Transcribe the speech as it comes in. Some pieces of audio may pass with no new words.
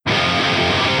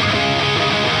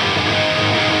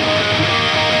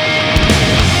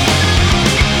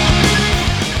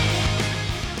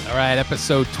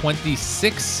episode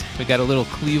 26. We got a little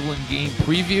Cleveland game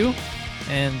preview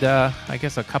and I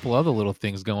guess a couple other little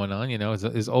things going on. You know,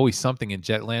 there's always something in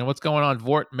Jetland. What's going on,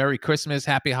 Vort? Merry Christmas.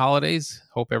 Happy holidays.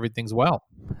 Hope everything's well.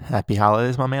 Happy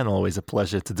holidays, my man. Always a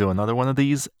pleasure to do another one of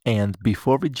these. And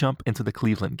before we jump into the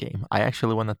Cleveland game, I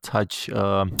actually want to touch.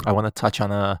 I want to touch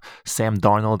on a Sam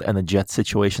Darnold and the Jets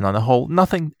situation on a whole.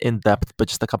 Nothing in depth, but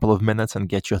just a couple of minutes, and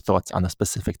get your thoughts on a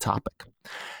specific topic.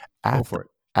 Go for it.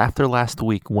 After last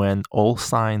week, when all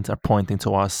signs are pointing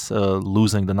to us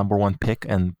losing the number one pick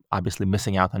and obviously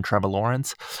missing out on Trevor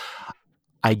Lawrence,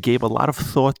 I gave a lot of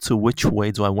thought to which way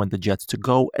do I want the Jets to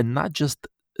go, and not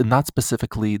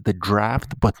specifically the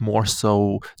draft, but more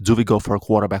so, do we go for a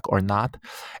quarterback or not?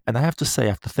 And I have to say,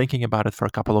 after thinking about it for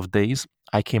a couple of days,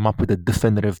 I came up with a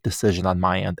definitive decision on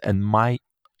my end. And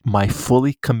my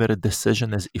fully committed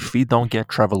decision is, if we don't get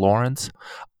Trevor Lawrence,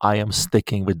 I am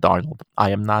sticking with Darnold.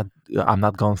 I'm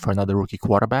not going for another rookie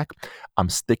quarterback. I'm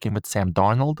sticking with Sam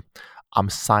Darnold. I'm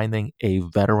signing a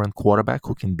veteran quarterback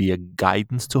who can be a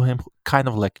guidance to him, kind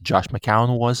of like Josh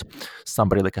McCown was,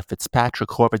 somebody like a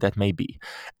Fitzpatrick, whoever that may be.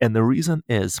 And the reason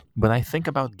is, when I think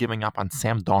about giving up on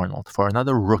Sam Darnold for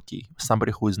another rookie,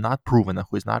 somebody who is not proven and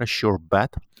who is not a sure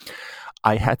bet,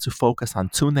 I had to focus on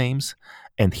two names,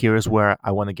 and here is where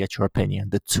I want to get your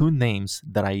opinion. The two names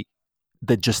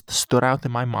that just stood out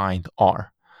in my mind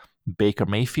are Baker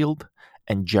Mayfield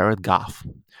and Jared Goff.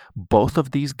 Both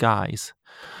of these guys.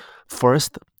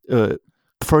 First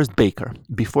Baker.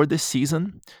 Before this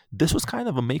season, this was kind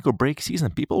of a make or break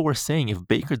season. People were saying if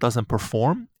Baker doesn't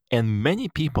perform, and many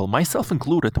people, myself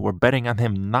included, were betting on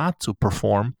him not to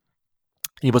perform,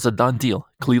 it was a done deal.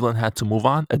 Cleveland had to move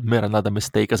on, admit another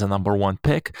mistake as a number one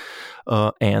pick,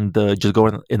 and just go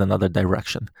in another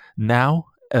direction. Now,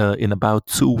 in about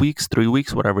 2 weeks, 3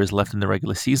 weeks, whatever is left in the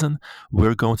regular season,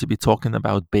 we're going to be talking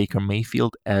about Baker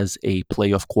Mayfield as a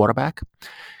playoff quarterback.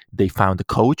 They found a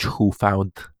coach who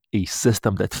found a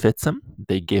system that fits him.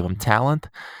 They gave him talent.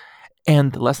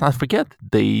 And let's not forget,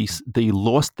 they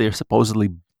lost their supposedly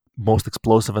most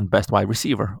explosive and best wide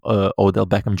receiver, Odell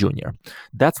Beckham Jr.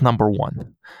 That's number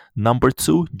one. Number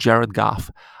two, Jared Goff.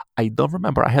 I don't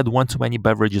remember. I had one too many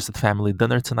beverages at family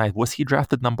dinner tonight. Was he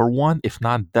drafted number one? If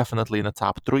not, definitely in the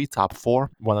top three, top four.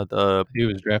 He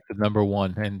was drafted number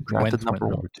one and drafted Wentz went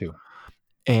number two.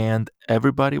 And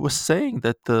everybody was saying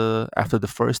that after the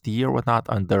first year or whatnot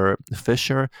under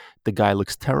Fisher, the guy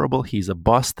looks terrible. He's a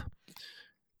bust.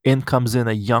 In comes in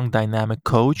a young, dynamic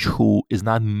coach who is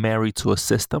not married to a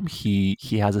system. He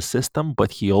has a system,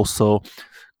 but he also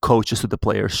coaches to the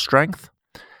player's strength.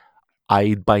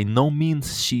 I by no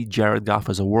means see Jared Goff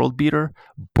as a world beater,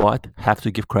 but have to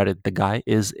give credit. The guy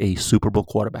is a Super Bowl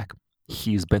quarterback.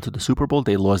 He's been to the Super Bowl.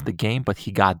 They lost the game, but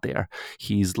he got there.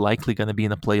 He's likely going to be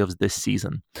in the playoffs this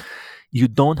season. You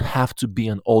don't have to be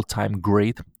an all-time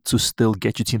great to still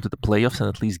get your team to the playoffs and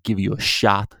at least give you a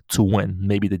shot to win.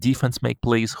 Maybe the defense make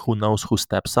plays. Who knows who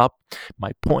steps up?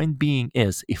 My point being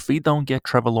is, if we don't get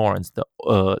Trevor Lawrence,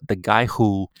 the guy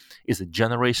who is a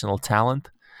generational talent,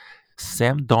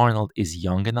 Sam Darnold is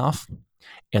young enough.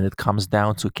 And it comes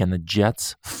down to, can the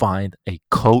Jets find a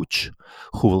coach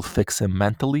who will fix him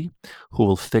mentally, who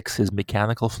will fix his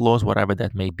mechanical flaws, whatever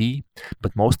that may be.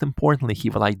 But most importantly, he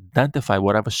will identify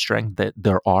whatever strength that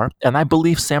there are. And I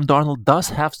believe Sam Darnold does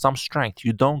have some strength.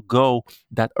 You don't go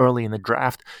that early in the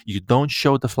draft. You don't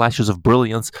show the flashes of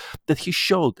brilliance that he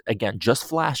showed. Again, just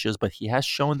flashes, but he has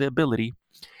shown the ability.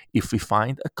 If we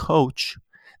find a coach,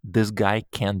 this guy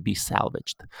can be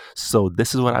salvaged. So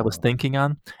this is what I was thinking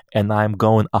on, and I'm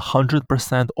going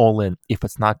 100% all in. If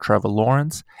it's not Trevor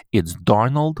Lawrence, it's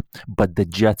Darnold, but the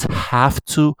Jets have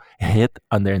to hit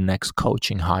on their next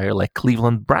coaching hire like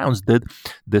Cleveland Browns did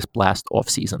this last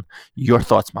offseason. Your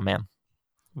thoughts, my man?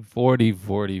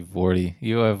 40.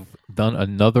 You have done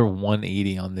another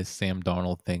 180 on this Sam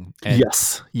Darnold thing. And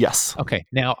Yes. Okay,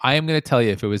 now I am going to tell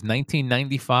you, if it was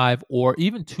 1995 or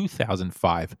even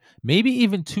 2005, maybe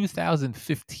even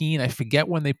 2015, I forget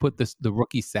when they put the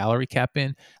rookie salary cap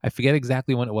in. I forget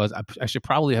exactly when it was. I should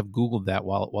probably have Googled that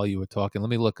while you were talking. Let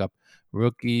me look up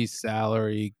rookie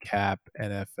salary cap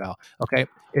NFL. Okay,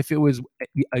 if it was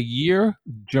a year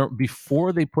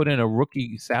before they put in a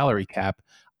rookie salary cap,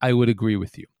 I would agree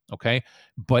with you, okay?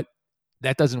 But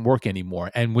that doesn't work anymore.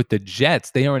 And with the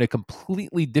Jets, they are in a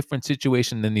completely different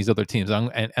situation than these other teams. And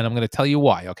I'm going to tell you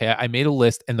why, okay? I made a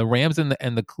list, and the Rams and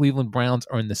the Cleveland Browns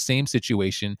are in the same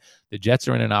situation. The Jets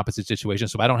are in an opposite situation,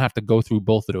 so I don't have to go through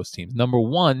both of those teams. Number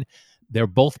one, they're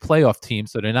both playoff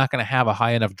teams, so they're not going to have a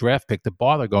high enough draft pick to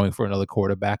bother going for another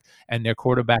quarterback, and their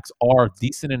quarterbacks are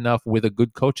decent enough with a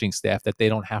good coaching staff that they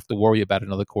don't have to worry about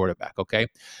another quarterback, okay?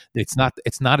 It's not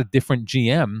a different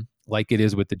GM like it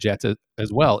is with the Jets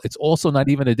as well. It's also not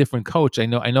even a different coach. I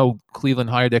know Cleveland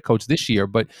hired their coach this year,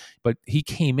 but he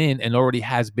came in and already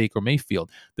has Baker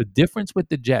Mayfield. The difference with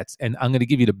the Jets, and I'm going to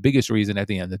give you the biggest reason at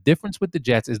the end. The difference with the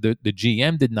Jets is the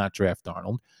GM did not draft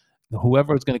Darnold.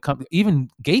 Whoever is going to come, even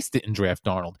Gase didn't draft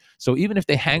Darnold. So even if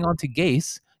they hang on to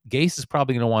Gase is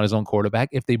probably going to want his own quarterback.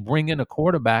 If they bring in a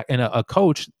quarterback and a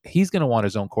coach, he's going to want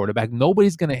his own quarterback.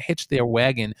 Nobody's going to hitch their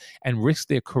wagon and risk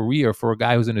their career for a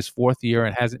guy who's in his fourth year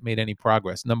and hasn't made any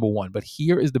progress. Number one. But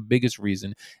here is the biggest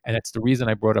reason, and that's the reason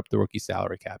I brought up the rookie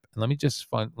salary cap. And let me just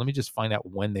find out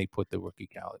when they put the rookie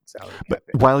salary But cap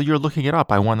in. while you're looking it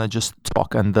up, I want to just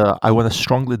talk, and I want to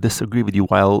strongly disagree with you.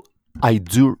 While I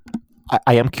do,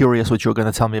 I am curious what you're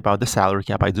going to tell me about the salary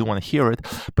cap. I do want to hear it,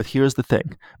 but here's the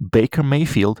thing: Baker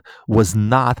Mayfield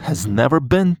has never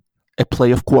been a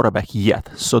playoff quarterback yet.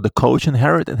 So the coach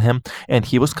inherited him, and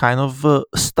he was kind of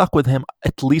stuck with him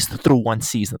at least through one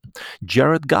season.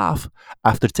 Jared Goff,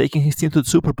 after taking his team to the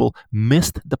Super Bowl,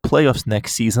 missed the playoffs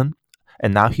next season,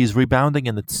 and now he's rebounding,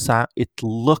 and it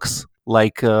looks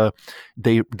like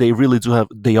they really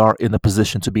they are in a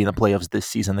position to be in the playoffs this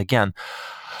season again.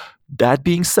 That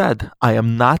being said, I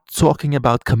am not talking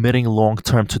about committing long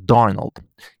term to Darnold.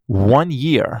 1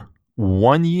 year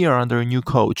under a new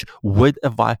coach with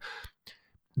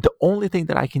the only thing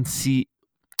that I can see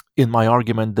in my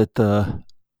argument that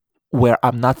where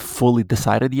I'm not fully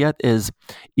decided yet is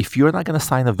if you're not going to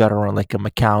sign a veteran like a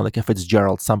McCown, like a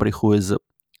Fitzgerald, somebody who is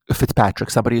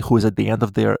Fitzpatrick, somebody who is at the end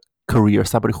of their career,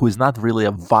 somebody who is not really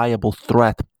a viable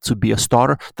threat to be a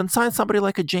starter, then sign somebody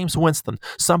like a James Winston,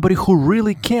 somebody who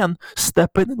really can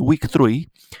step in week 3,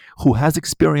 who has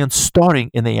experience starting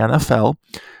in the NFL,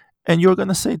 and you're going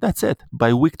to say, that's it.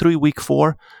 By week 3, week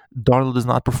 4, Darnold is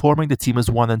not performing, the team is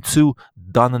 1-2,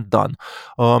 done and done.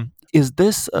 Is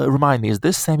this, remind me, is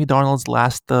this Sammy Darnold's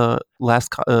last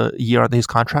year on his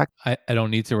contract? I don't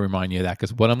need to remind you of that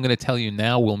because what I'm going to tell you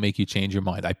now will make you change your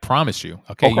mind. I promise you.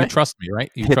 Okay, you Okay. trust me,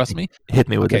 right? You Hit trust me. me? Hit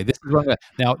me with Okay, it. this is what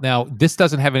now. This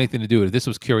doesn't have anything to do with it. This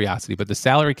was curiosity, but the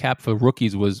salary cap for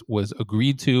rookies was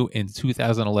agreed to in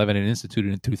 2011 and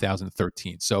instituted in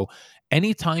 2013. So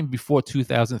anytime before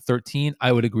 2013,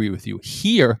 I would agree with you.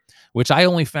 Here, which I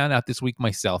only found out this week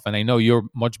myself, and I know you're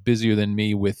much busier than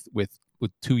me with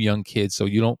 2 young kids, so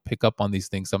you don't pick up on these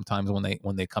things sometimes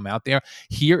when they come out there.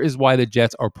 Here is why the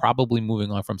Jets are probably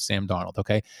moving on from Sam Darnold.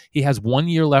 Okay, he has 1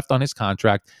 year left on his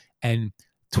contract, and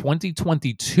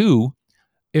 2022.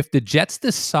 If the Jets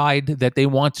decide that they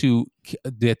want to,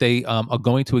 that they are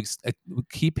going to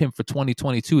keep him for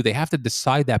 2022, they have to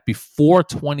decide that before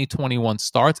 2021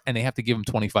 starts, and they have to give him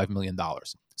 $25 million.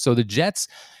 So the Jets,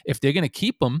 if they're going to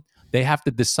keep him, they have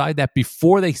to decide that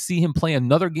before they see him play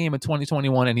another game in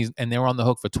 2021, and they're on the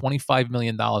hook for $25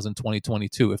 million in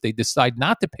 2022. If they decide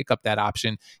not to pick up that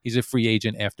option, he's a free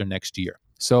agent after next year.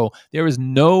 So there is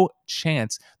no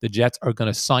chance the Jets are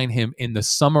going to sign him in the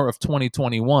summer of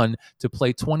 2021 to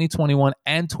play 2021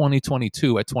 and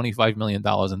 2022 at $25 million in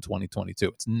 2022.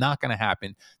 It's not going to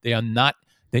happen. They are not.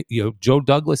 Joe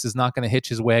Douglas is not going to hitch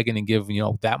his wagon and give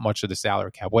that much of the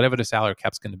salary cap, whatever the salary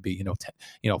cap's going to be,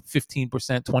 15%,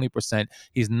 20%.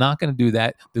 He's not going to do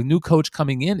that. The new coach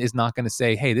coming in is not going to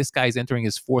say, hey, this guy's entering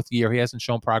his 4th year. He hasn't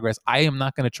shown progress. I am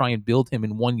not going to try and build him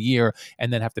in 1 year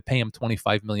and then have to pay him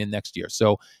 $25 million next year.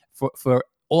 So for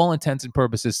all intents and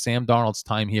purposes, Sam Darnold's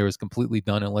time here is completely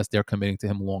done unless they're committing to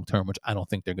him long term, which I don't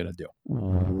think they're going to do.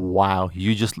 Wow,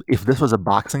 if this was a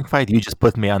boxing fight, you just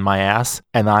put me on my ass,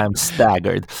 and I am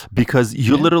staggered because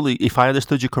you literally, if I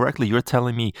understood you correctly, you're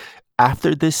telling me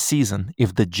after this season,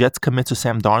 if the Jets commit to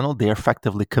Sam Darnold, they're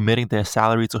effectively committing their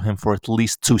salary to him for at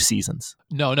least 2 seasons.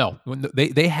 No.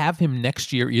 They have him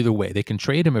next year either way. They can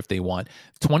trade him if they want.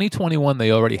 2021,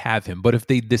 they already have him. But if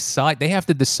they decide, they have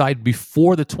to decide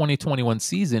before the 2021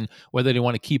 season whether they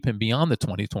want to keep him beyond the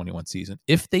 2021 season.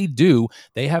 If they do,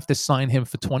 they have to sign him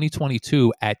for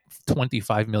 2022 at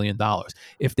 $25 million.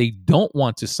 If they don't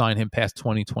want to sign him past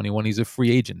 2021, he's a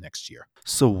free agent next year.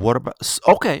 So what about?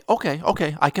 Okay.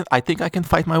 I think I can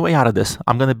fight my way out of this.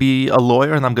 I'm gonna be a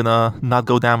lawyer, and I'm gonna not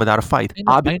go down without a fight.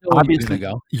 I know where you're gonna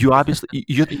go.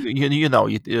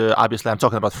 Obviously, I'm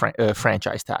talking about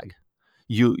franchise tag.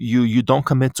 You don't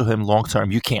commit to him long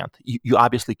term. You can't. You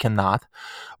obviously cannot.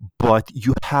 But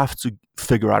you have to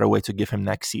figure out a way to give him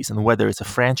next season, whether it's a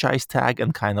franchise tag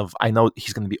and kind of. I know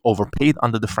he's going to be overpaid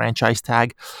under the franchise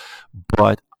tag,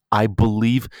 but I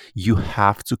believe you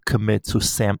have to commit to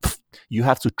Sam. You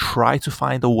have to try to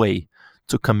find a way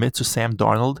to commit to Sam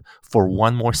Darnold for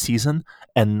 1 more season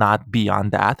and not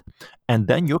beyond that. And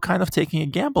then you're kind of taking a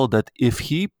gamble that if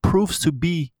he proves to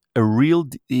be the real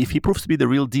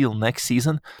deal next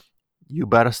season, you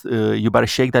better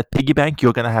shake that piggy bank.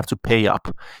 You're gonna have to pay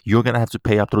up. You're gonna have to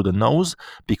pay up through the nose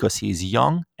because he's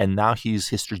young and now his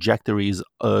trajectory is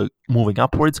moving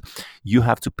upwards. You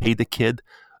have to pay the kid,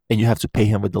 and you have to pay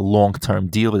him with the long term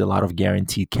deal with a lot of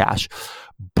guaranteed cash.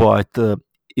 But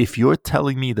if you're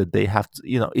telling me that they have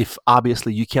to, if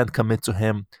obviously you can't commit to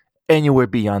him anywhere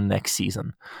beyond next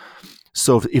season,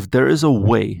 so if there is a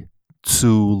way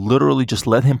to literally just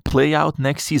let him play out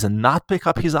next season, not pick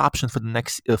up his option for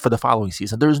the following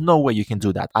season, there's no way you can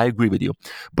do that. I agree with you,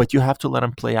 but you have to let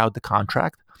him play out the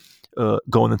contract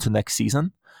going into next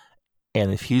season.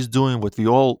 And if he's doing what we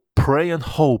all pray and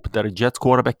hope that a Jets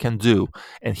quarterback can do,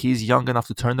 and he's young enough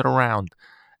to turn it around,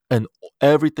 and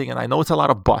everything, and I know it's a lot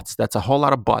of buts. That's a whole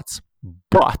lot of buts,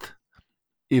 but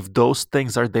if those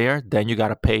things are there, then you got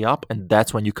to pay up, and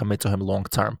that's when you commit to him long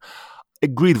term.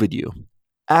 Agreed with you.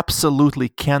 Absolutely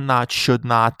cannot, should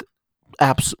not,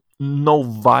 no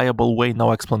viable way,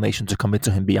 no explanation to commit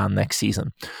to him beyond next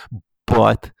season.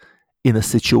 But in a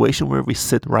situation where we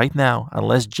sit right now,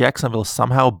 unless Jacksonville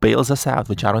somehow bails us out,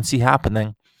 which I don't see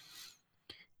happening,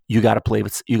 you got to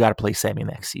play Sammy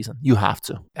next season. You have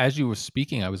to. As you were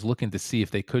speaking, I was looking to see if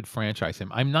they could franchise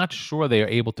him. I'm not sure they are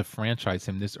able to franchise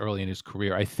him this early in his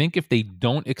career. I think if they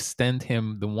don't extend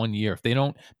him the 1 year, if they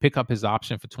don't pick up his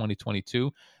option for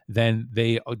 2022, then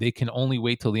they can only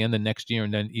wait till the end of next year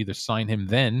and then either sign him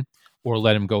then or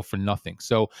let him go for nothing.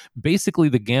 So basically,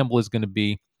 the gamble is going to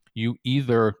be you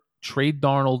either trade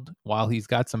Darnold while he's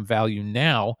got some value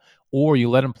now, or you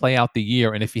let him play out the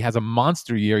year. And if he has a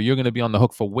monster year, you're going to be on the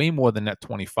hook for way more than that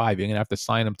 25. You're going to have to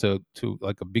sign him to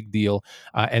like a big deal.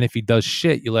 And if he does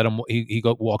shit, you let him.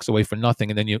 Walks away for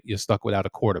nothing, and then you're stuck without a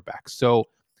quarterback. So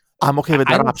I'm okay with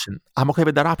I that don't option. I'm okay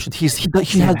with that option. He see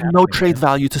has it no happening, trade man.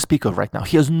 value to speak of right now.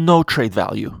 He has no trade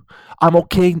value. I'm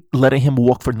okay letting him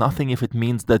walk for nothing if it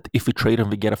means that if we trade him,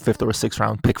 we get a fifth or a sixth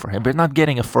round pick for him. We're not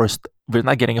getting a first. We're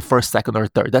not getting a first, second, or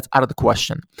third. That's out of the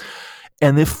question.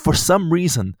 And if for some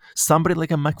reason somebody like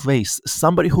a McVay,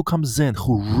 somebody who comes in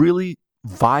who really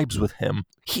vibes with him,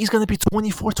 he's going to be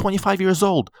 24, 25 years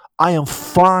old. I am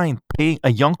fine paying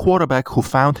a young quarterback who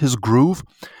found his groove,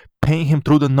 paying him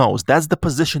through the nose. That's the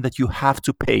position that you have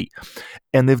to pay.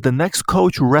 And if the next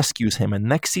coach rescues him and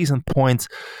next season points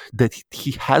that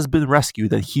he has been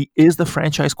rescued, that he is the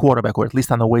franchise quarterback, or at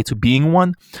least on the way to being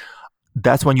one,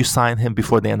 that's when you sign him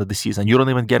before the end of the season. You don't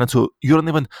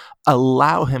even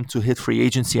allow him to hit free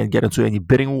agency and get into any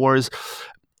bidding wars,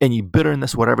 any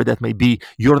bitterness, whatever that may be.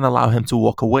 You don't allow him to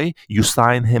walk away. You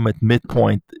sign him at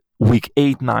midpoint, week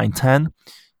 8, 9, 10.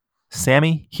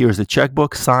 Sammy, here's the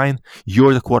checkbook, sign.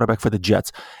 You're the quarterback for the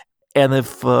Jets. And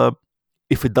if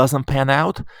it doesn't pan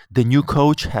out, the new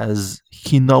coach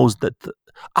he knows that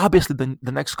obviously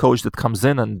the next coach that comes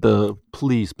in, and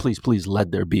please, please, please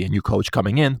let there be a new coach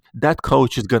coming in, that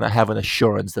coach is going to have an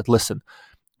assurance that, listen,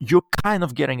 you're kind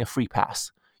of getting a free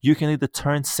pass. You can either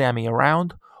turn Sammy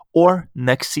around, or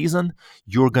next season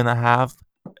you're going to have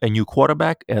a new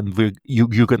quarterback, and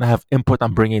you're going to have input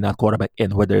on bringing that quarterback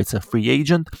in, whether it's a free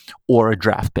agent or a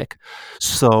draft pick.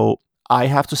 So I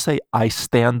have to say, I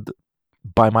stand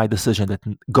by my decision that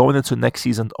going into next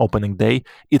season opening day,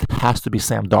 it has to be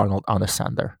Sam Darnold on a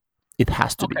sender. It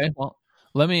has to be. Okay, well,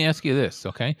 let me ask you this.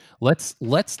 Okay, let's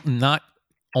not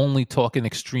only talk in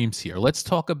extremes here. Let's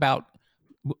talk about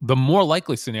the more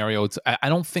likely scenario. I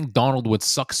don't think Donald would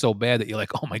suck so bad that you're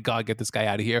like, oh my God, get this guy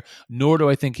out of here. Nor do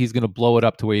I think he's going to blow it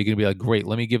up to where you're going to be like, great,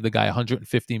 let me give the guy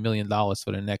 $150 million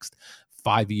for the next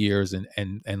 5 years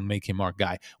and make him our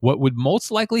guy. What would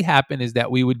most likely happen is that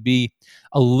we would be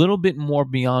a little bit more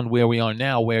beyond where we are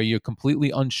now, where you're completely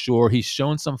unsure. He's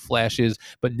shown some flashes,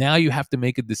 but now you have to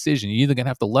make a decision. You're either going to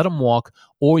have to let him walk,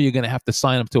 or you're going to have to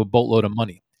sign him to a boatload of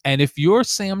money. And if you're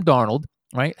Sam Darnold,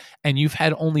 right, and you've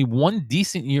had only one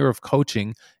decent year of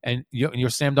coaching, and you're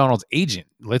Sam Darnold's agent.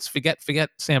 Let's forget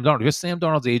Sam Darnold. You're Sam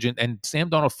Darnold's agent, and Sam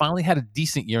Darnold finally had a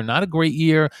decent year, not a great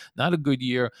year, not a good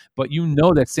year, but you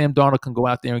know that Sam Darnold can go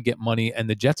out there and get money, and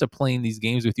the Jets are playing these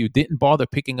games with you. Didn't bother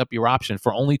picking up your option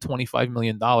for only $25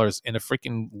 million in a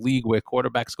freaking league where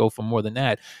quarterbacks go for more than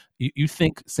that. You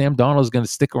think Sam Darnold is going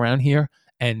to stick around here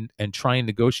and try and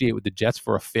negotiate with the Jets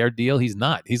for a fair deal? He's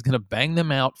not. He's going to bang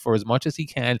them out for as much as he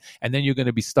can, and then you're going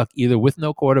to be stuck either with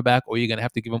no quarterback, or you're going to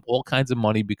have to give him all kinds of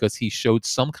money because he showed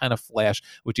some kind of flash,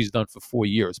 which he's done for 4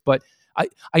 years. But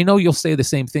I know you'll say the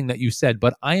same thing that you said,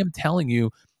 but I am telling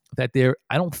you that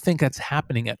I don't think that's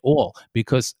happening at all,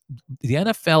 because the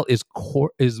NFL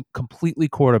is completely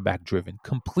quarterback driven,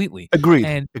 completely. Agreed.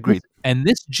 And Agreed. And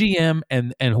this GM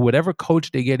and whatever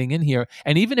coach they're getting in here,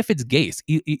 and even if it's Gase,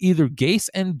 either Gase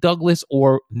and Douglas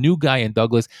or new guy and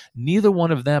Douglas, neither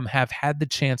one of them have had the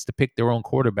chance to pick their own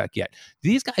quarterback yet.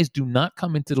 These guys do not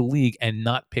come into the league and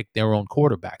not pick their own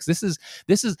quarterbacks. This is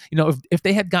if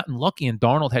they had gotten lucky and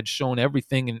Darnold had shown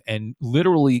everything and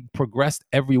literally progressed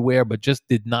everywhere, but just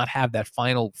did not have that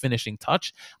final finishing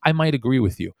touch, I might agree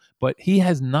with you. But he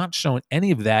has not shown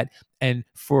any of that. And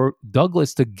for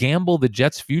Douglas to gamble the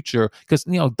Jets' future, because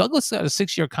Douglas got a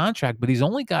 6-year contract, but he's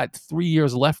only got 3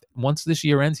 years left. Once this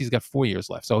year ends, he's got 4 years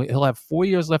left. So he'll have 4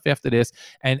 years left after this,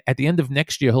 and at the end of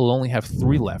next year, he'll only have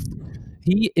 3 left.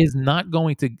 He is not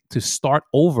going to start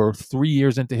over 3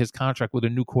 years into his contract with a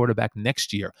new quarterback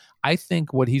next year. I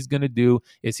think what he's going to do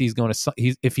is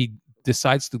if he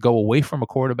decides to go away from a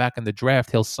quarterback in the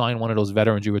draft, he'll sign one of those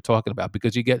veterans you were talking about,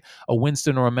 because you get a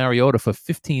Winston or a Mariota for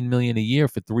 $15 million a year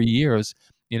for 3 years,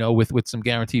 with some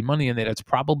guaranteed money in there. That's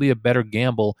probably a better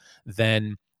gamble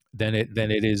than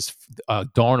it is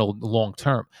Darnold long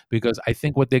term, because I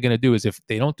think what they're going to do is, if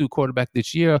they don't do quarterback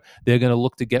this year, they're going to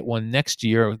look to get one next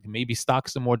year, maybe stock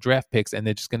some more draft picks, and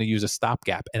they're just going to use a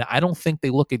stopgap. And I don't think they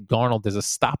look at Darnold as a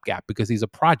stopgap, because he's a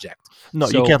project. No,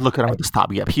 you So can't look at him with the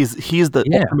stopgap. He's the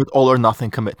yeah. ultimate all or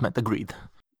nothing commitment. Agreed.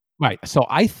 Right. So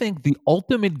I think the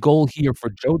ultimate goal here for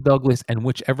Joe Douglas and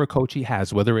whichever coach he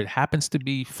has, whether it happens to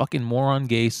be fucking moron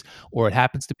Gase or it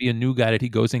happens to be a new guy that he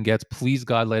goes and gets, please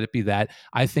God, let it be that.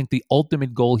 I think the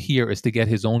ultimate goal here is to get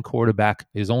his own quarterback,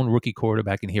 his own rookie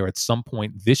quarterback in here at some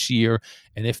point this year.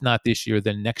 And if not this year,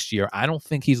 then next year. I don't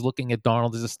think he's looking at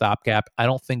Darnold as a stopgap. I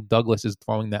don't think Douglas is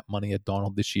throwing that money at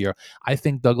Darnold this year. I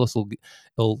think Douglas will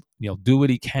do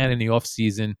what he can in the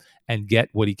offseason and get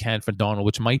what he can for Darnold,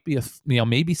 which might be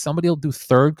maybe somebody will do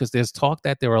third, because there's talk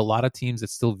that there are a lot of teams that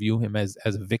still view him as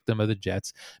a victim of the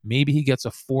Jets. Maybe he gets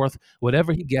a fourth,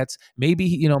 whatever he gets. Maybe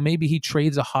he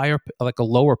trades a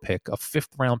lower pick, a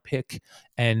 5th-round pick,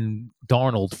 and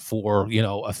Darnold for a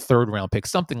 3rd-round pick,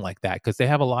 something like that, because they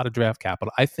have a lot of draft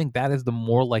capital. I think that is the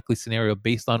more likely scenario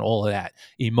based on all of that.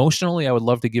 Emotionally, I would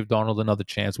love to give Darnold another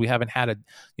chance. We haven't had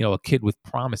a kid with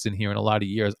promise in here in a lot of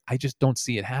years. I just don't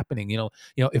see it happening.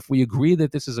 If we agree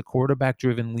that this is a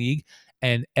quarterback-driven league,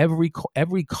 and every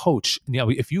coach,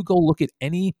 if you go look at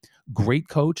any great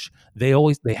coach, they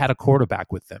had a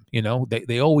quarterback with them.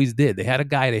 They always did. They had a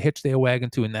guy to hitch their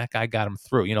wagon to, and that guy got them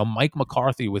through. Mike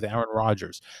McCarthy with Aaron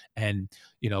Rodgers, and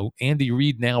Andy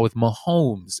Reid now with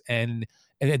Mahomes, and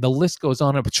the list goes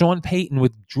on. But Sean Payton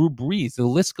with Drew Brees. The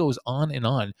list goes on and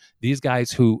on. These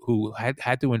guys who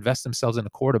had to invest themselves in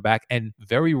a quarterback, and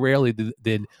very rarely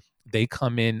did they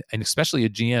come in, and especially a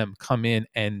GM come in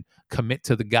and commit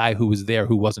to the guy who was there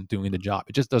who wasn't doing the job.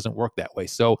 It just doesn't work that way.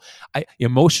 So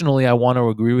emotionally, I want to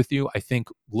agree with you. I think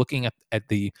looking at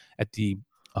the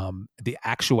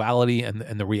actuality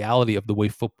and the reality of the way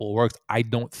football works, I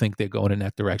don't think they're going in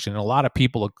that direction. And a lot of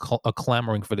people are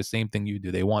clamoring for the same thing you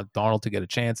do. They want Darnold to get a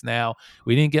chance now.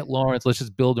 We didn't get Lawrence. Let's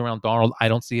just build around Darnold. I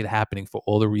don't see it happening for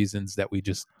all the reasons that we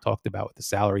just talked about with the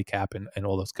salary cap and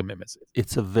all those commitments.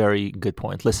 It's a very good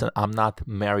point. Listen, I'm not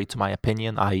married to my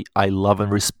opinion. I love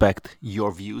and respect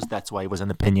your views. That's why it was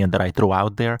an opinion that I threw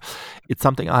out there. It's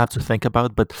something I'll have to think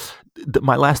about. But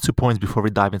my last 2 points before we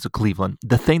dive into Cleveland,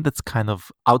 the thing that's kind of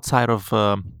outside of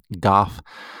Goff,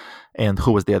 and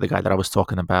who was the other guy that I was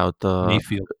talking about?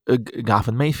 Mayfield. Goff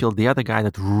and Mayfield. The other guy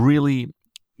that really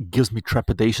gives me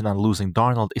trepidation on losing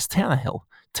Darnold is Tannehill.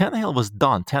 Tannehill was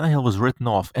done. Tannehill was written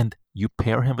off. And you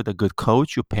pair him with a good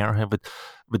coach. You pair him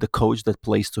with a coach that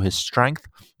plays to his strength.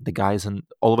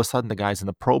 All of a sudden, the guy's in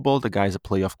the Pro Bowl. The guy's a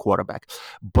playoff quarterback.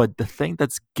 But the thing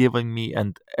that's giving me,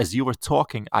 and as you were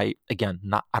talking, I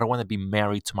don't want to be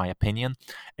married to my opinion.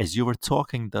 As you were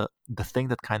talking, the thing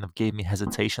that kind of gave me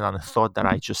hesitation on a thought that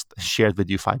I just shared with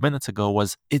you 5 minutes ago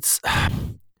was,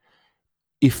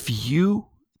 if you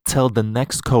tell the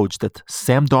next coach that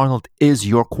Sam Darnold is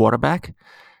your quarterback,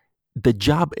 the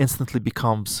job instantly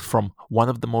becomes from one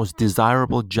of the most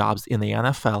desirable jobs in the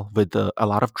NFL with a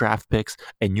lot of draft picks,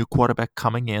 a new quarterback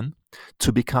coming in,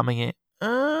 to becoming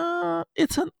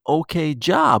it's an okay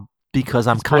job because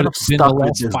I'm kind of stuck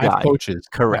with this guy. Coaches.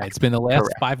 Correct. Right. It's been the last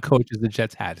 5 coaches the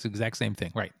Jets had. It's the exact same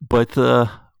thing. Right. But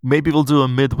maybe we'll do a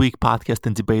midweek podcast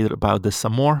and debate about this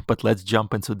some more. But let's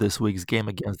jump into this week's game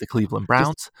against the Cleveland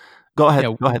Browns. Go ahead.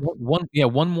 Go ahead.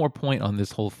 One more point on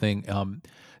this whole thing.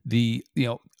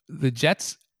 The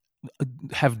Jets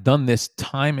have done this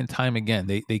time and time again.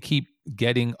 They keep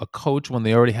getting a coach when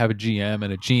they already have a GM,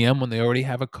 and a GM when they already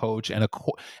have a coach,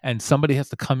 and somebody has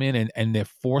to come in and they're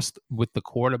forced with the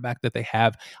quarterback that they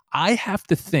have. I have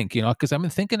to think, because I've been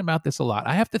thinking about this a lot.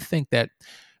 I have to think that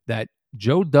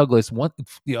Joe Douglas,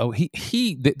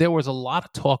 there was a lot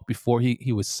of talk before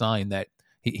he was signed that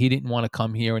he didn't want to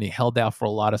come here and he held out for a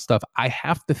lot of stuff. I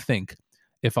have to think,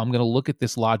 if I'm going to look at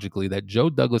this logically, that Joe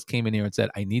Douglas came in here and said,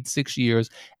 "I need 6 years,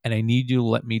 and I need you to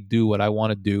let me do what I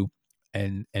want to do."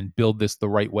 And build this the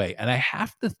right way. And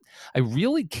I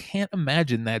really can't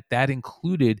imagine that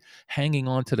included hanging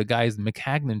on to the guys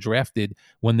McCagnon drafted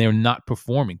when they're not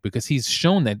performing, because he's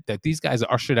shown that these guys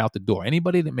are ushered out the door.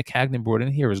 Anybody that McCagnon brought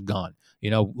in here is gone.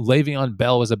 Le'Veon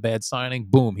Bell was a bad signing.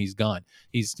 Boom, he's gone.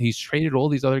 He's traded all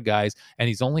these other guys, and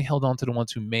he's only held on to the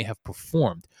ones who may have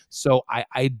performed. So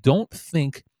I don't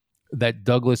think that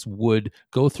Douglas would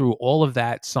go through all of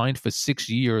that, signed for 6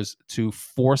 years, to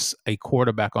force a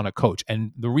quarterback on a coach.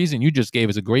 And the reason you just gave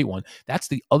is a great one. That's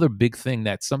the other big thing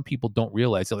that some people don't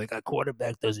realize. They're like, a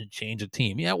quarterback doesn't change a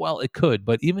team. Yeah, well, it could.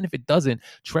 But even if it doesn't,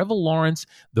 Trevor Lawrence,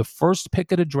 the first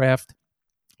pick of the draft,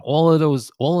 all of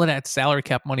that salary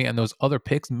cap money and those other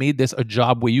picks made this a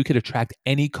job where you could attract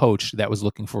any coach that was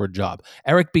looking for a job.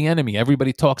 Eric Bieniemy,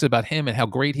 everybody talks about him and how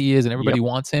great he is, and everybody Yep.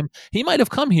 wants him. He might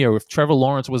have come here if Trevor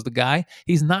Lawrence was the guy.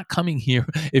 He's not coming here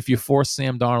if you force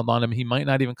Sam Darnold on him. He might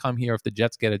not even come here if the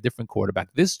Jets get a different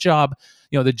quarterback. This job,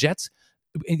 the Jets,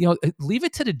 leave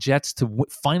it to the Jets to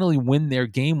finally win their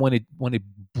game when it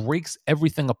breaks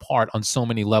everything apart on so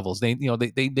many levels. They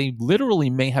literally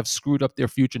may have screwed up their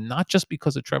future, not just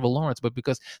because of Trevor Lawrence, but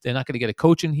because they're not going to get a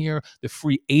coach in here. The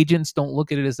free agents don't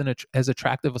look at it as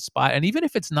attractive a spot, and even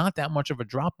if it's not that much of a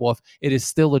drop off, it is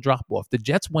still a drop off. The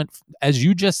Jets went, as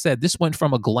you just said, this went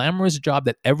from a glamorous job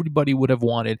that everybody would have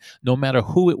wanted, no matter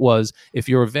who it was. If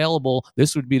you're available,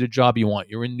 this would be the job you want.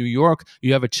 You're in New York,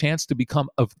 you have a chance to become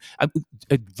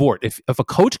Vort. If a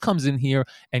coach comes in here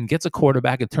and gets a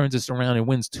quarterback and turns this around and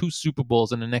wins 2 Super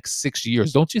Bowls in the next 6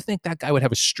 years, don't you think that guy would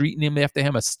have a street named after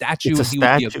him, a statue, It's a and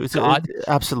he would be a statue. god? He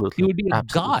Absolutely. would be a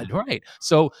Absolutely. god, right?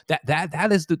 So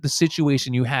that is the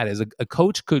situation you had. As a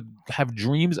coach could have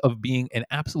dreams of being an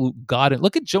absolute god. And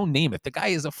look at Joe Namath. The guy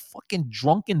is a fucking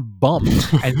drunken bum,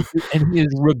 and he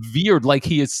is revered like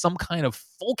he is some kind of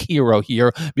folk hero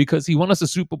here because he won us a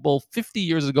Super Bowl 50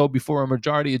 years ago before a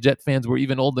majority of Jet fans were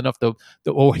even old enough to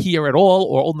or here at all,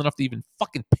 or old enough to even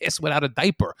fucking piss without a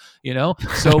diaper.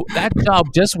 So that job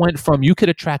just went from, you could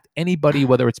attract anybody,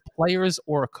 whether it's players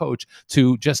or a coach,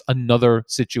 to just another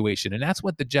situation. And that's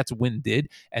what the Jets win did.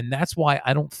 And that's why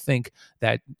I don't think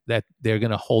that they're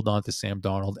going to hold on to Sam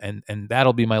Darnold. And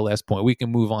that'll be my last point. We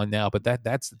can move on now, but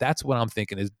that's what I'm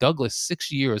thinking is Douglas,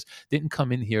 6 years, didn't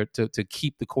come in here to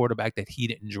keep the quarterback that he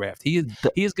didn't draft. He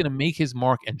is going to make his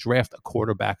mark and draft a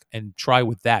quarterback and try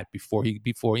with that before he's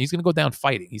going to go down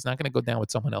fighting. He's not going to go down with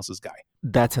someone else's guy.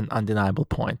 That's an undeniable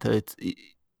point.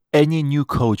 Any new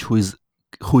coach who is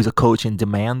a coach in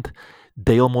demand,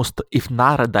 they almost, if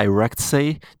not a direct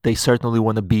say, they certainly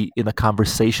want to be in a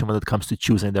conversation when it comes to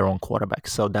choosing their own quarterback.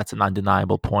 So that's an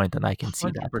undeniable point, and I can see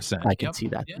that. 100%. I can Yep. see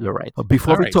that. Yeah. You're right.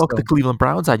 Before All we right. talk the So, Cleveland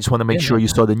Browns, I just want to make yeah, sure man. you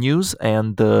saw the news,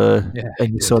 and Yeah,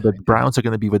 you I saw did. that the Browns are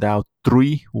going to be without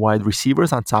 3 wide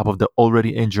receivers on top of the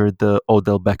already injured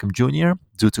Odell Beckham Jr.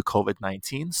 due to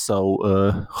COVID-19. So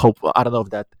I don't know if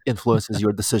that influences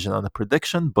your decision on the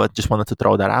prediction, but just wanted to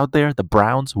throw that out there. The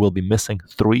Browns will be missing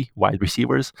 3 wide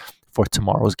receivers for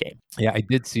tomorrow's game. Yeah, I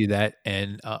did see that,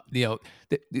 and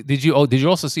did you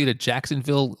also see that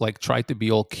Jacksonville tried to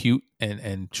be all cute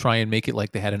and try and make it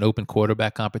like they had an open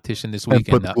quarterback competition this And week,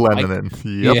 put and Glennon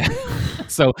in. Yep. yeah.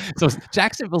 So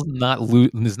Jacksonville's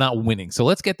is not winning. So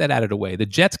let's get that out of the way. The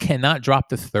Jets cannot drop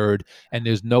to third, and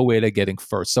there's no way they're getting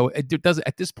first. So it does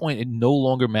at this point. It no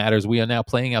longer matters. We are now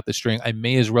playing out the string. I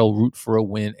may as well root for a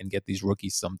win and get these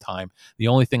rookies sometime. The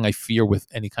only thing I fear with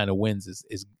any kind of wins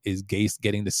is Gase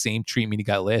getting the same treatment he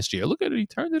got last year. Look at it. He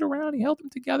turned it around. He held them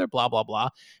together. Blah blah blah.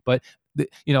 But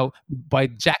by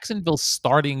Jacksonville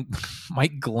starting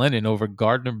Mike Glennon over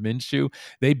Gardner Minshew,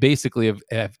 they basically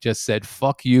have just said,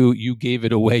 fuck you. You gave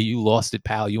it away. You lost it,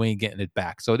 pal. You ain't getting it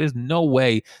back. So there's no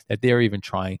way that they're even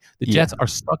trying. The Yeah. Jets are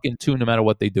stuck in two no matter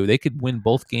what they do. They could win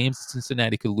both games.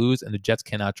 Cincinnati could lose, and the Jets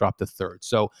cannot drop to third.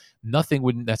 So nothing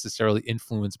would necessarily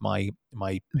influence my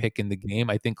pick in the game.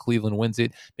 I think Cleveland wins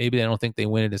it. Maybe I don't think they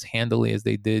win it as handily as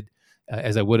they did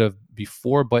as I would have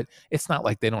before, but it's not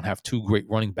like they don't have 2 great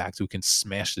running backs who can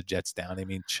smash the Jets down. I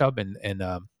mean, Chubb and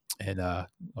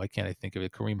why can't I think of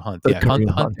it? Kareem Hunt. Yeah, Hunt Kareem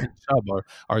Hunt. and Chubb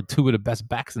are 2 of the best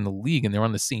backs in the league, and they're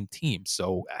on the same team.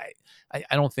 So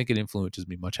I don't think it influences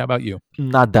me much. How about you?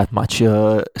 Not that much.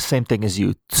 Same thing as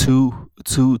you. Two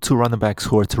running backs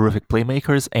who are terrific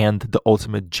playmakers, and the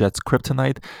ultimate Jets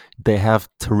kryptonite. They have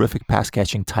terrific pass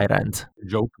catching tight ends.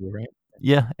 Joker, right?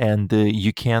 Yeah, and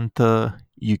you can't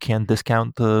you can't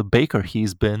discount Baker.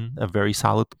 He's been a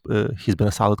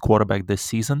solid quarterback this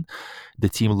season. The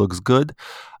team looks good.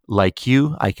 Like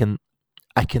you, I can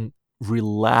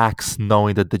relax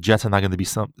knowing that the Jets are not going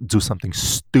to do something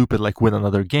stupid like win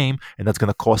another game, and that's going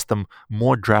to cost them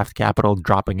more draft capital,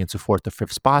 dropping into fourth or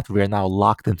fifth spot. We are now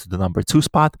locked into the number 2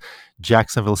 spot.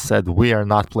 Jacksonville said we are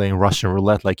not playing Russian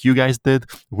roulette like you guys did.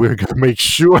 We're going to make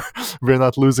sure we're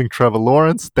not losing Trevor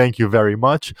Lawrence. Thank you very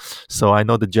much. So I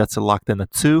know the Jets are locked in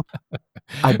at 2.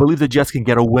 I believe the Jets can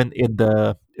get a win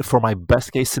for my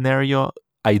best case scenario.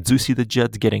 I do see the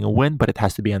Jets getting a win, but it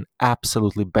has to be an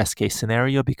absolutely best case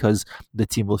scenario because the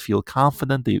team will feel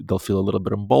confident. They'll feel a little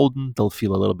bit emboldened. They'll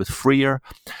feel a little bit freer.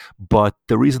 But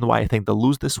the reason why I think they'll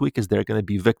lose this week is they're going to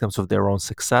be victims of their own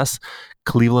success.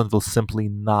 Cleveland will simply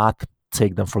not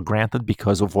take them for granted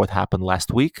because of what happened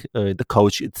last week. The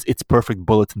coach, it's perfect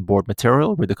bulletin board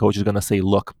material where the coach is going to say,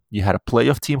 look, you had a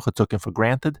playoff team who took him for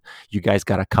granted. You guys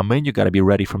got to come in. You got to be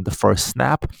ready from the first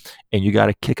snap, and you got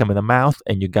to kick them in the mouth,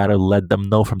 and you got to let them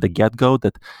know from the get-go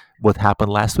that what happened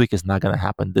last week is not going to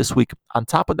happen this week. On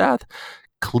top of that,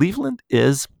 Cleveland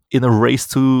is in a race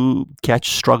to catch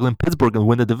struggling Pittsburgh and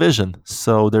win the division.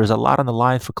 So there's a lot on the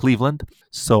line for Cleveland.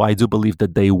 So I do believe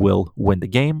that they will win the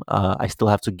game. I still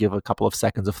have to give a couple of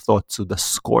seconds of thought to the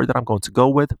score that I'm going to go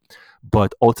with.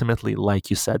 But ultimately, like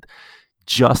you said,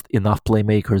 just enough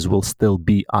playmakers will still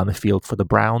be on the field for the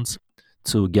Browns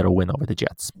to get a win over the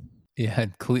Jets. Yeah,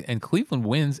 and Cleveland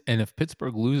wins, and if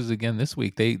Pittsburgh loses again this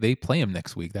week, they play them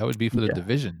next week. That would be for the Yeah,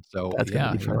 division. So that's going to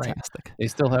yeah, be you're right. fantastic. They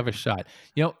still have a shot.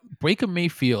 Baker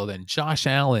Mayfield and Josh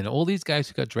Allen, all these guys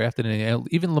who got drafted, and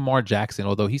even Lamar Jackson,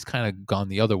 although he's kind of gone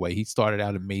the other way. He started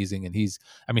out amazing, and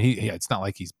it's not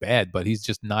like he's bad, but he's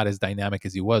just not as dynamic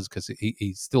as he was because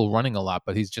he's still running a lot,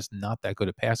 but he's just not that good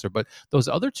a passer. But those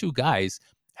other two guys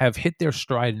have hit their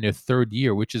stride in their third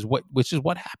year, which is what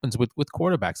happens with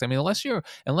quarterbacks. I mean, unless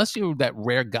you're that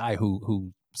rare guy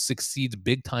who succeeds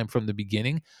big time from the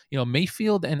beginning,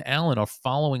 Mayfield and Allen are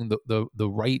following the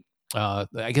right.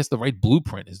 I guess the right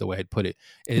blueprint is the way I'd put it.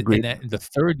 And Agreed. that in the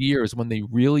third year is when they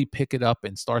really pick it up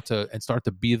and start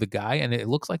to be the guy. And it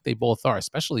looks like they both are,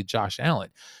 especially Josh Allen.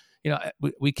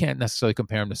 We can't necessarily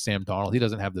compare him to Sam Darnold. He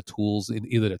doesn't have the tools,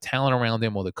 either the talent around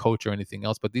him or the coach or anything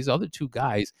else. But these other two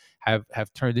guys have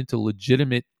turned into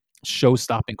legitimate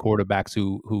show-stopping quarterbacks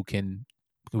who can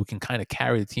kind of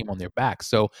carry the team on their back.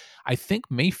 So I think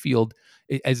Mayfield,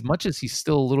 as much as he's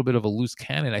still a little bit of a loose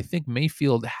cannon, I think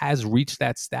Mayfield has reached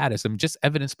that status. I mean, just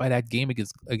evidenced by that game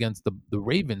against the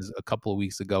Ravens a couple of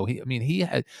weeks ago.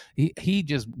 He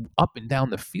just up and down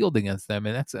the field against them,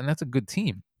 and that's a good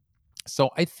team.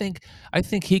 So I think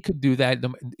he could do that.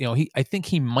 I think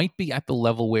he might be at the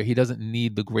level where he doesn't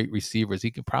need the great receivers.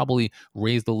 He could probably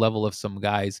raise the level of some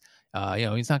guys.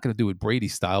 He's not going to do it Brady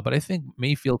style, but I think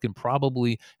Mayfield can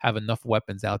probably have enough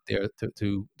weapons out there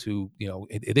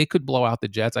they could blow out the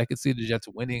Jets. I could see the Jets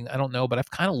winning. I don't know, but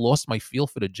I've kind of lost my feel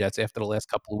for the Jets after the last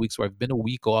couple of weeks where I've been a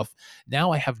week off.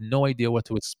 Now I have no idea what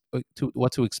to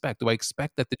expect. Do I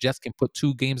expect that the Jets can put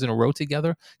 2 games in a row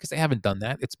together? Because they haven't done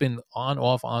that. It's been on,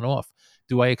 off, on, off.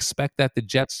 Do I expect that the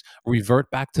Jets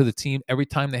revert back to the team every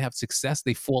time they have success,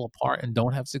 they fall apart and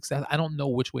don't have success? I don't know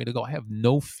which way to go. I have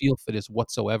no feel for this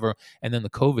whatsoever. And then the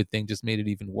COVID thing just made it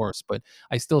even worse. But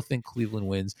I still think Cleveland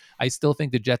wins. I still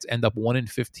think the Jets end up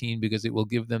 1-15 because it will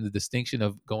give them the distinction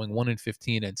of going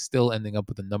 1-15 and still ending up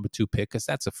with the number 2 pick, because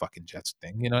that's a fucking Jets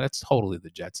thing. That's totally the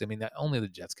Jets. I mean, only the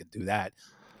Jets can do that.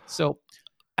 So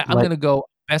I'm Like going to go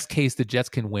best case the Jets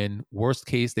can win. Worst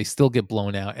case they still get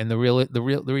blown out, and the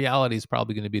reality is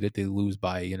probably going to be that they lose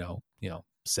by 7-10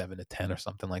 or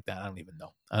something like that. I don't even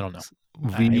know. I don't know.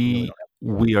 I really we don't.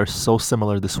 we are so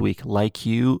similar this week. Like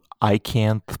you, I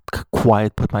can't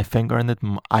quite put my finger on it.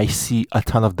 I see a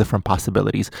ton of different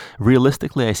possibilities.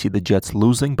 Realistically, I see the Jets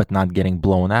losing but not getting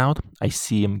blown out. I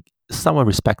see them somewhere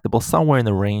respectable, somewhere in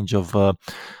the range of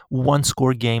one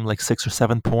score game, like 6 or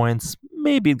 7 points.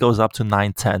 Maybe it goes up to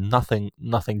 9, 10.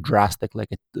 Nothing drastic like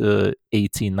a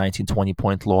 18, 19, 20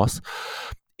 point loss.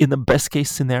 In the best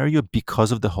case scenario,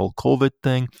 because of the whole COVID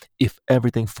thing, if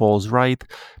everything falls right,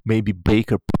 maybe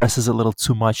Baker presses a little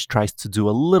too much, tries to do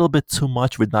a little bit too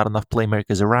much with not enough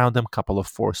playmakers around him, couple of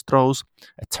forced throws,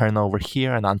 a turnover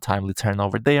here, an untimely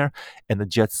turnover there, and the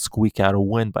Jets squeak out a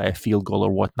win by a field goal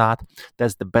or whatnot.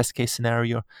 That's the best case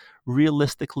scenario.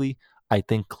 Realistically, I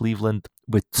think Cleveland,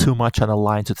 with too much on the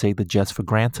line to take the Jets for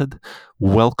granted,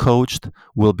 well coached,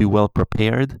 will be well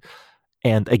prepared.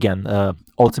 And again,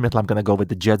 ultimately, I'm going to go with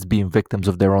the Jets being victims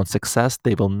of their own success.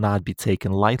 They will not be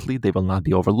taken lightly. They will not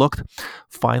be overlooked.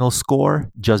 Final score,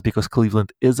 just because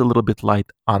Cleveland is a little bit light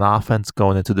on offense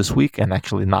going into this week, and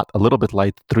actually not a little bit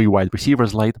light, 3 wide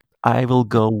receivers light, I will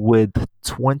go with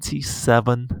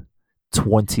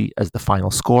 27-20 as the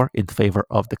final score in favor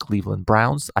of the Cleveland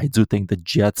Browns. I do think the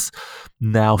Jets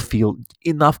now feel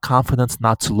enough confidence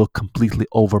not to look completely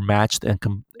overmatched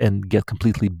and get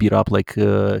completely beat up like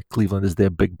Cleveland is their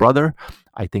big brother.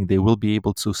 I think they will be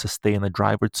able to sustain a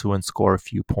drive or two and score a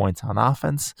few points on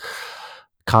offense.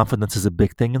 Confidence is a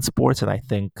big thing in sports, and I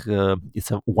think it's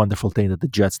a wonderful thing that the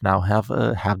Jets now have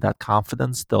that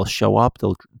confidence. They'll show up.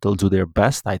 They'll do their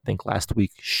best. I think last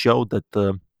week showed that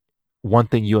the one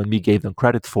thing you and me gave them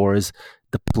credit for is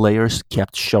the players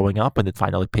kept showing up, and it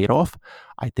finally paid off.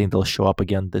 I think they'll show up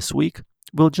again this week.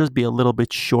 We'll just be a little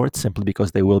bit short simply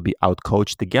because they will be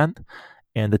outcoached again,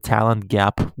 and the talent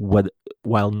gap,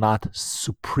 while not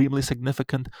supremely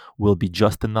significant, will be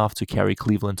just enough to carry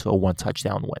Cleveland to a one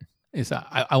touchdown win. Is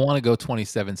I want to go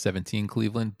 27-17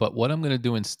 Cleveland, but what I'm going to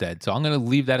do instead, so I'm going to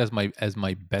leave that as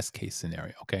my best case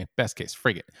scenario, okay? Best case,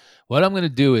 frig it. What I'm going to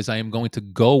do is I am going to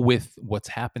go with what's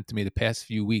happened to me the past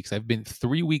few weeks. I've been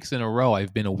 3 weeks in a row,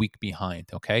 I've been a week behind,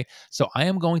 okay? So I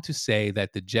am going to say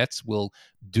that the Jets will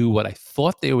do what I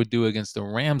thought they would do against the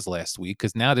Rams last week,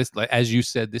 because now this, as you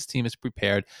said, this team is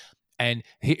prepared. And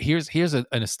here's an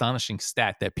astonishing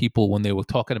stat that people, when they were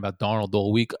talking about Darnold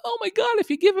all week, oh my God, if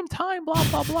you give him time, blah,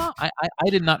 blah, blah. I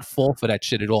did not fall for that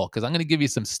shit at all, because I'm going to give you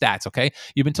some stats, okay?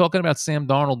 You've been talking about Sam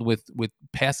Darnold with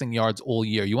passing yards all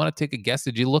year. You want to take a guess?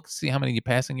 Did you look to see how many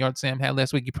passing yards Sam had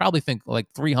last week? You probably think like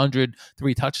 300,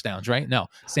 3 touchdowns, right? No.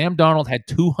 Sam Darnold had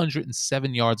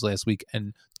 207 yards last week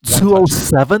and 1 touchdown.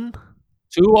 207?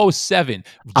 207.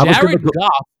 Jared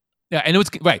Goff. Yeah, and it was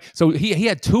right. So he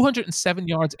had 207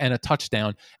 yards and a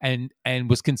touchdown, and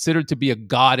was considered to be a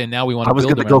god. And now we want to. I was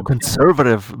going to go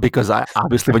conservative because I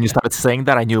obviously when you started saying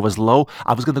that, I knew it was low.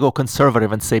 I was going to go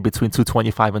conservative and say between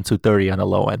 225 and 230 on the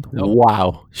low end. Nope.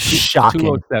 Wow,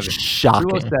 shocking,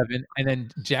 207, and then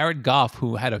Jared Goff,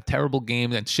 who had a terrible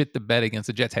game and shit the bed against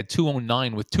the Jets, had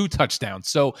 209 with 2 touchdowns.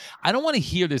 So I don't want to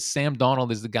hear this Sam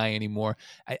Darnold is the guy anymore.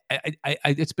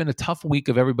 It's been a tough week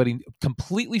of everybody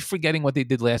completely forgetting what they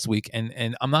did last week.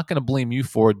 And I'm not going to blame you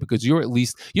for it, because you at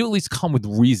least come with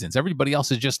reasons. Everybody else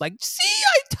is just like, see,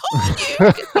 I told you.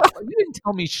 You didn't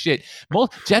tell me shit.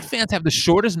 Most Jet fans have the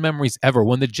shortest memories ever.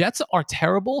 When the Jets are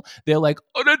terrible, they're like,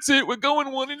 oh, that's it. We're going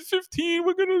 1-15.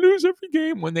 We're going to lose every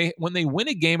game. When they win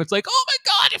a game, it's like, oh my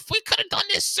God, if we could have done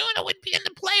this sooner, we'd be in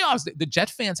the playoffs. The Jet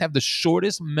fans have the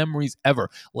shortest memories ever.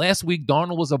 Last week,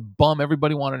 Darnold was a bum.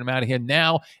 Everybody wanted him out of here.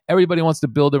 Now everybody wants to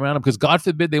build around him, because God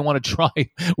forbid they want to try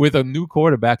with a new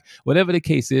quarterback. Whatever the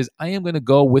case is, I am going to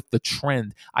go with the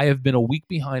trend. I have been a week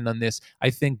behind on this. I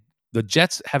think the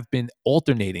Jets have been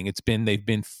alternating. They've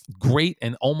been great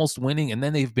and almost winning, and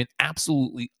then they've been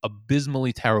absolutely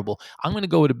abysmally terrible. I'm going to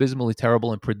go with abysmally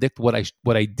terrible and predict what I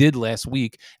did last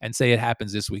week and say it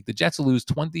happens this week. The Jets lose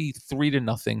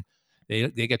 23-0. They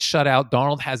get shut out.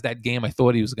 Darnold has that game I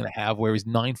thought he was going to have, where he's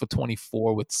 9 for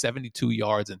 24 with 72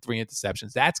 yards and 3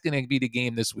 interceptions. That's going to be the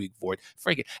game this week for it.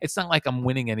 Freak it. It's not like I'm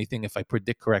winning anything if I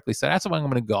predict correctly. So that's what I'm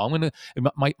going to go. I'm going to.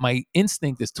 My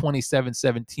instinct is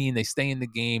 27-17. They stay in the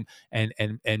game, and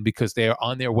because they are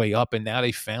on their way up, and now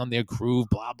they found their groove.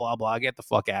 Blah blah blah. Get the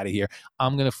fuck out of here.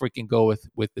 I'm going to freaking go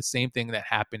with the same thing that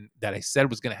happened, that I said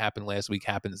was going to happen last week,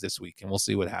 happens this week, and we'll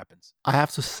see what happens. I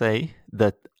have to say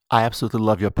that I absolutely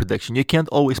love your prediction. You can't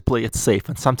always play it safe,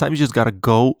 and sometimes you just got to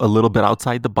go a little bit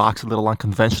outside the box, a little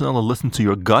unconventional, and listen to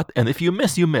your gut. And if you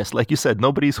miss, you miss. Like you said,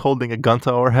 nobody's holding a gun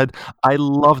to our head. I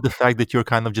love the fact that you're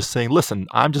kind of just saying, listen,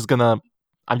 I'm just gonna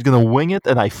wing it,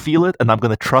 and I feel it, and I'm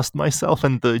gonna trust myself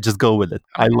and just go with it.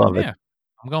 I love it.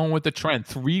 I'm going with the trend.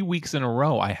 3 weeks in a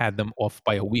row, I had them off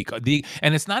by a week.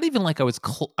 And it's not even like I was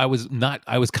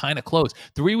kind of close.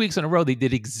 3 weeks in a row, they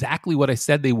did exactly what I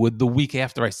said they would the week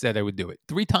after I said I would do it.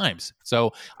 3 times.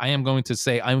 So I am going to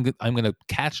say I'm going to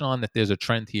catch on that there's a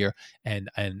trend here, and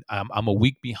I'm a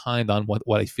week behind on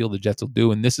what I feel the Jets will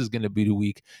do. And this is going to be the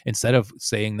week, instead of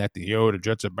saying that the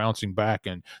Jets are bouncing back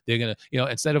and they're going to,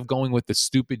 instead of going with the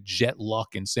stupid Jet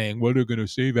luck and saying, well, they're going to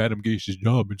save Adam Gase's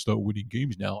job and start winning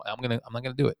games now. I'm not going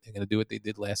to do it. They're going to do what they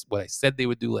did what I said they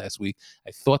would do last week.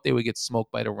 I thought they would get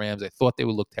smoked by the Rams. I thought they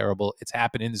would look terrible. It's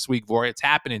happening this week, Vori. It's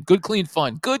happening. Good, clean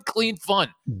fun. Good, clean fun.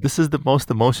 This is the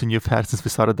most emotion you've had since we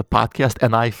started the podcast,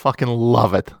 and I fucking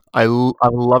love it. I'm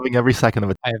loving every second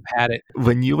of it. I have had it.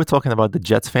 When you were talking about the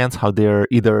Jets fans, how they're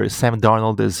either Sam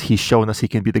Darnold he's shown us he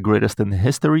can be the greatest in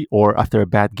history, or after a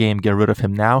bad game, get rid of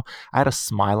him now. I had a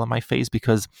smile on my face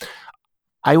because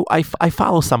I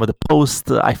follow some of the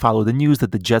posts, I follow the news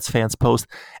that the Jets fans post,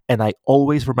 and I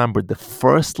always remember the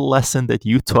first lesson that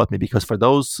you taught me, because for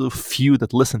those few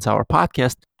that listen to our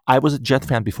podcast, I was a Jet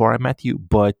fan before I met you,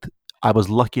 but I was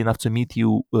lucky enough to meet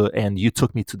you, and you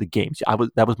took me to the games.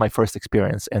 That was my first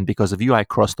experience, and because of you, I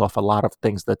crossed off a lot of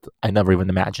things that I never even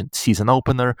imagined. Season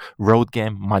opener, road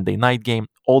game, Monday night game,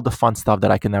 all the fun stuff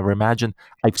that I can never imagine.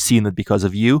 I've seen it because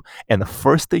of you. And the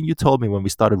first thing you told me when we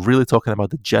started really talking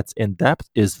about the Jets in depth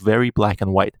is very black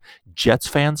and white. Jets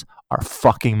fans are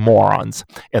fucking morons.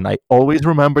 And I always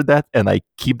remember that, and I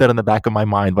keep that in the back of my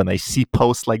mind when I see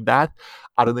posts like that.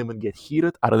 I don't even get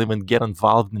heated. I don't even get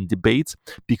involved in debates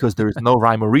because there is no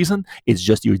rhyme or reason. It's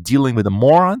just you're dealing with a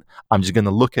moron. I'm just going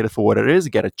to look at it for what it is,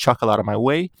 get a chuckle out of my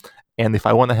way. And if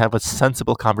I want to have a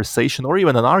sensible conversation or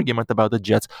even an argument about the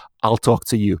Jets, I'll talk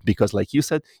to you because, like you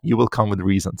said, you will come with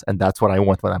reasons. And that's what I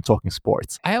want when I'm talking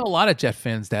sports. I have a lot of Jet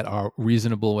fans that are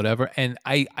reasonable, whatever, and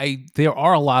there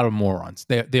are a lot of morons.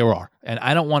 There are, and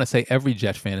I don't want to say every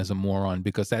Jet fan is a moron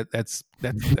because that's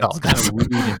No, kind of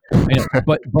rude. And,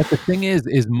 but the thing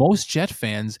is most Jet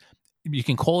fans. You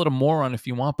can call it a moron if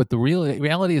you want, but the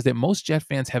reality is that most Jet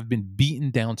fans have been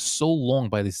beaten down so long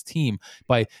by this team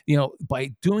by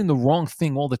doing the wrong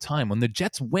thing all the time. When the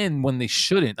Jets win when they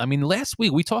shouldn't. I mean, last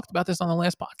week we talked about this on the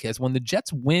last podcast. When the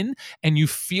Jets win and you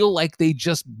feel like they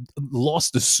just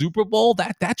lost the Super Bowl,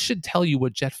 that should tell you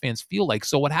what Jet fans feel like.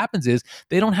 So what happens is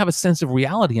they don't have a sense of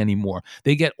reality anymore.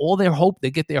 They get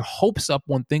their hopes up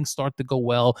when things start to go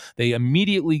well. They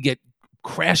immediately get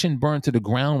crash and burn to the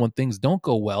ground when things don't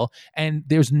go well, and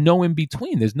there's no in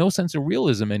between. There's no sense of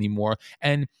realism anymore.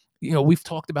 And we've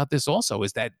talked about this also,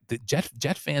 is that the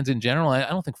Jet fans in general, I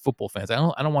don't think football fans, I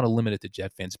don't want to limit it to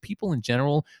Jet fans. People in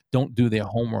general don't do their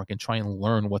homework and try and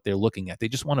learn what they're looking at. They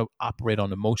just want to operate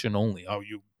on emotion only. Oh,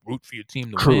 you root for your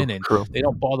team to win, and True. they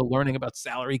don't bother learning about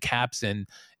salary caps and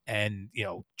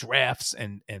drafts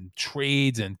and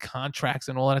trades and contracts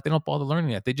and all that. They don't bother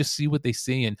learning that. They just see what they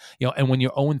see. And and when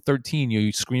you're 0-13,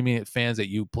 you're screaming at fans that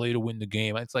you play to win the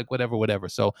game. It's like whatever.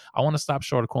 So I want to stop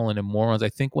short of calling them morons. I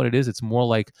think what it is, it's more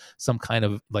like some kind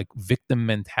of like victim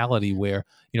mentality where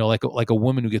like a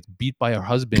woman who gets beat by her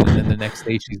husband, and then the next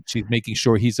day she's making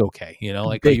sure he's okay.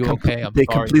 Like, are you okay? I'm They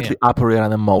sorry. completely operate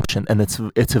on emotion, and it's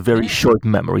a very Yeah. short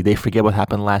memory. They forget what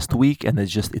happened last week, and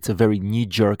it's a very knee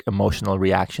jerk emotional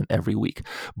reaction every week.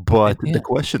 But Yeah. the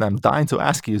question I'm dying to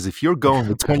ask you is, if you're going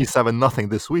with 27-0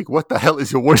 this week, what the hell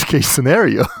is your worst case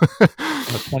scenario?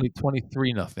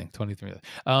 23 nothing. 23.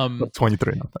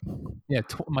 23-0. Yeah,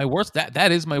 my worst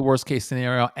that is my worst case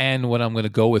scenario, and what I'm going to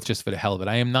go with just for the hell of it.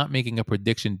 I am not making a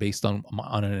prediction based on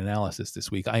an analysis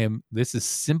this week. This is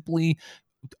simply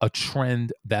a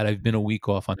trend that I've been a week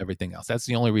off on everything else. That's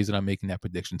the only reason I'm making that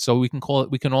prediction. So we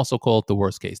can also call it the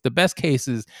worst case. The best case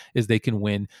is they can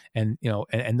win, and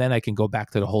and then I can go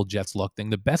back to the whole Jets luck thing.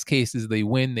 The best case is they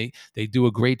win, they do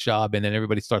a great job, and then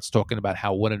everybody starts talking about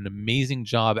what an amazing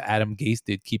job Adam Gase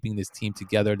did keeping this team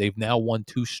together. They've now won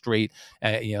 2 straight.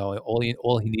 All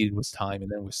he needed was time,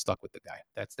 and then we're stuck with the guy.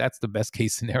 That's the best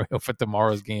case scenario for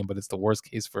tomorrow's game, but it's the worst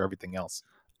case for everything else.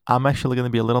 I'm actually going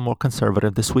to be a little more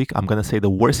conservative this week. I'm going to say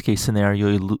the worst case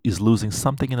scenario is losing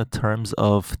something in the terms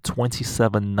of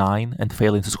 27-9 and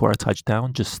failing to score a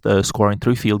touchdown, just scoring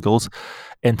 3 field goals.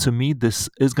 And to me, this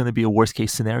is going to be a worst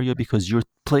case scenario because you're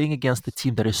playing against a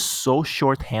team that is so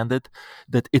short-handed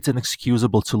that it's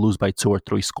inexcusable to lose by 2 or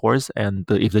 3 scores. And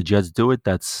if the Jets do it,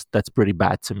 that's pretty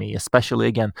bad to me. Especially,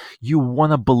 again, you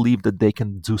want to believe that they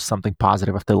can do something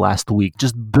positive after last week.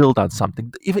 Just build on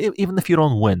something. Even if you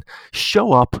don't win,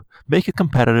 show up, make it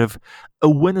competitive. A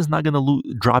win is not going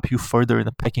to drop you further in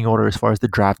the pecking order as far as the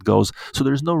draft goes. So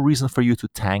there's no reason for you to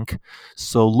tank.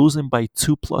 So losing by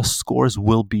 2+ scores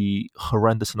will be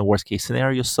horrendous in the worst case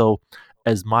scenario. So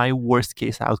as my worst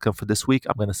case outcome for this week,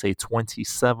 I'm going to say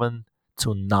 27-9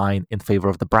 in favor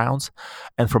of the Browns.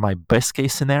 And for my best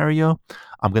case scenario,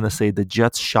 I'm going to say the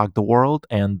Jets shock the world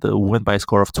and win by a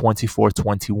score of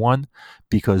 24-21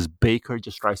 because Baker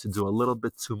just tries to do a little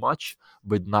bit too much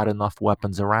with not enough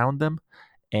weapons around them.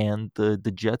 And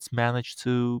the Jets managed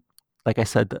to, like I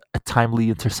said, a timely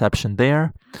interception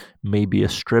there, maybe a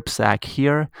strip sack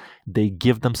here. They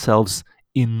give themselves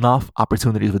enough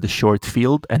opportunities with the short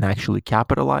field and actually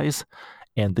capitalize.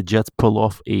 And the Jets pull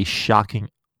off a shocking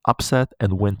upset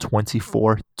and win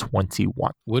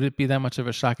 24-21. Would it be that much of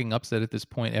a shocking upset at this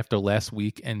point after last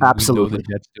week? And Absolutely. we know the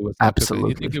Jets do it. Absolutely.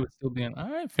 You think it would still be all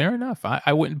right, fair enough.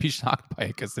 I wouldn't be shocked by it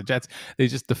because the Jets, they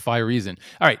just defy reason.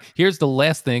 All right, here's the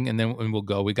last thing, and then we'll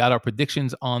go. We got our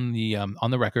predictions on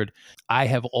the record. I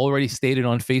have already stated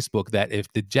on Facebook that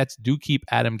if the Jets do keep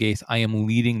Adam Gase, I am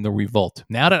leading the revolt.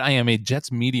 Now that I am a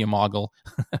Jets media mogul,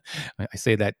 I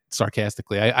say that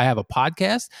sarcastically. I have a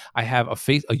podcast. I have a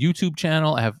YouTube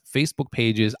channel. I have have Facebook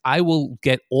pages. I will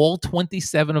get all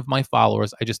 27 of my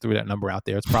followers. I just threw that number out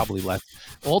there. It's probably less.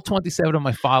 All 27 of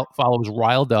my followers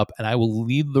riled up, and I will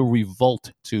lead the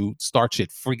revolt to start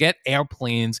shit. Forget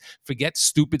airplanes, forget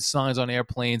stupid signs on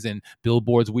airplanes and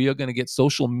billboards. We are going to get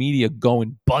social media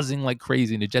going, buzzing like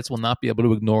crazy, and the Jets will not be able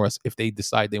to ignore us if they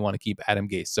decide they want to keep Adam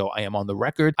Gase. So I am on the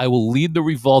record. I will lead the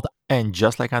revolt. And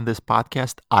just like on this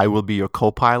podcast, I will be your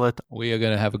co-pilot. We are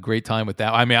going to have a great time with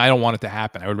that. I mean, I don't want it to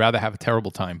happen. I would rather have a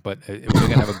terrible time, but we're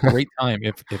going to have a great time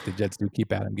if the Jets do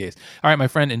keep Adam Gase. All right, my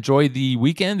friend, enjoy the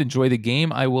weekend, enjoy the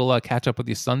game. I will catch up with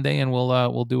you Sunday, and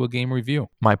we'll do a game review.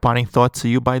 My parting thought to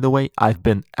you, by the way, I've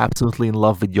been absolutely in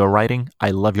love with your writing.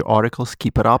 I love your articles.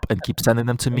 Keep it up and keep sending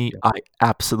them to me. I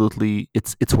absolutely,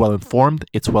 it's well informed,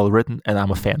 it's well written, and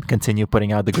I'm a fan. Continue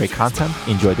putting out the great content.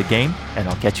 Enjoy the game, and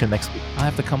I'll catch you next week. I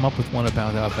have to come up with one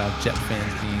about Jet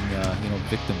fans being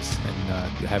victims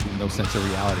and having no sense of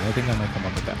reality. I think I might come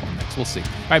up with that one next. We'll see.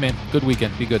 All right, man. Good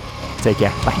weekend. Be good. Take care.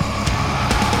 Bye.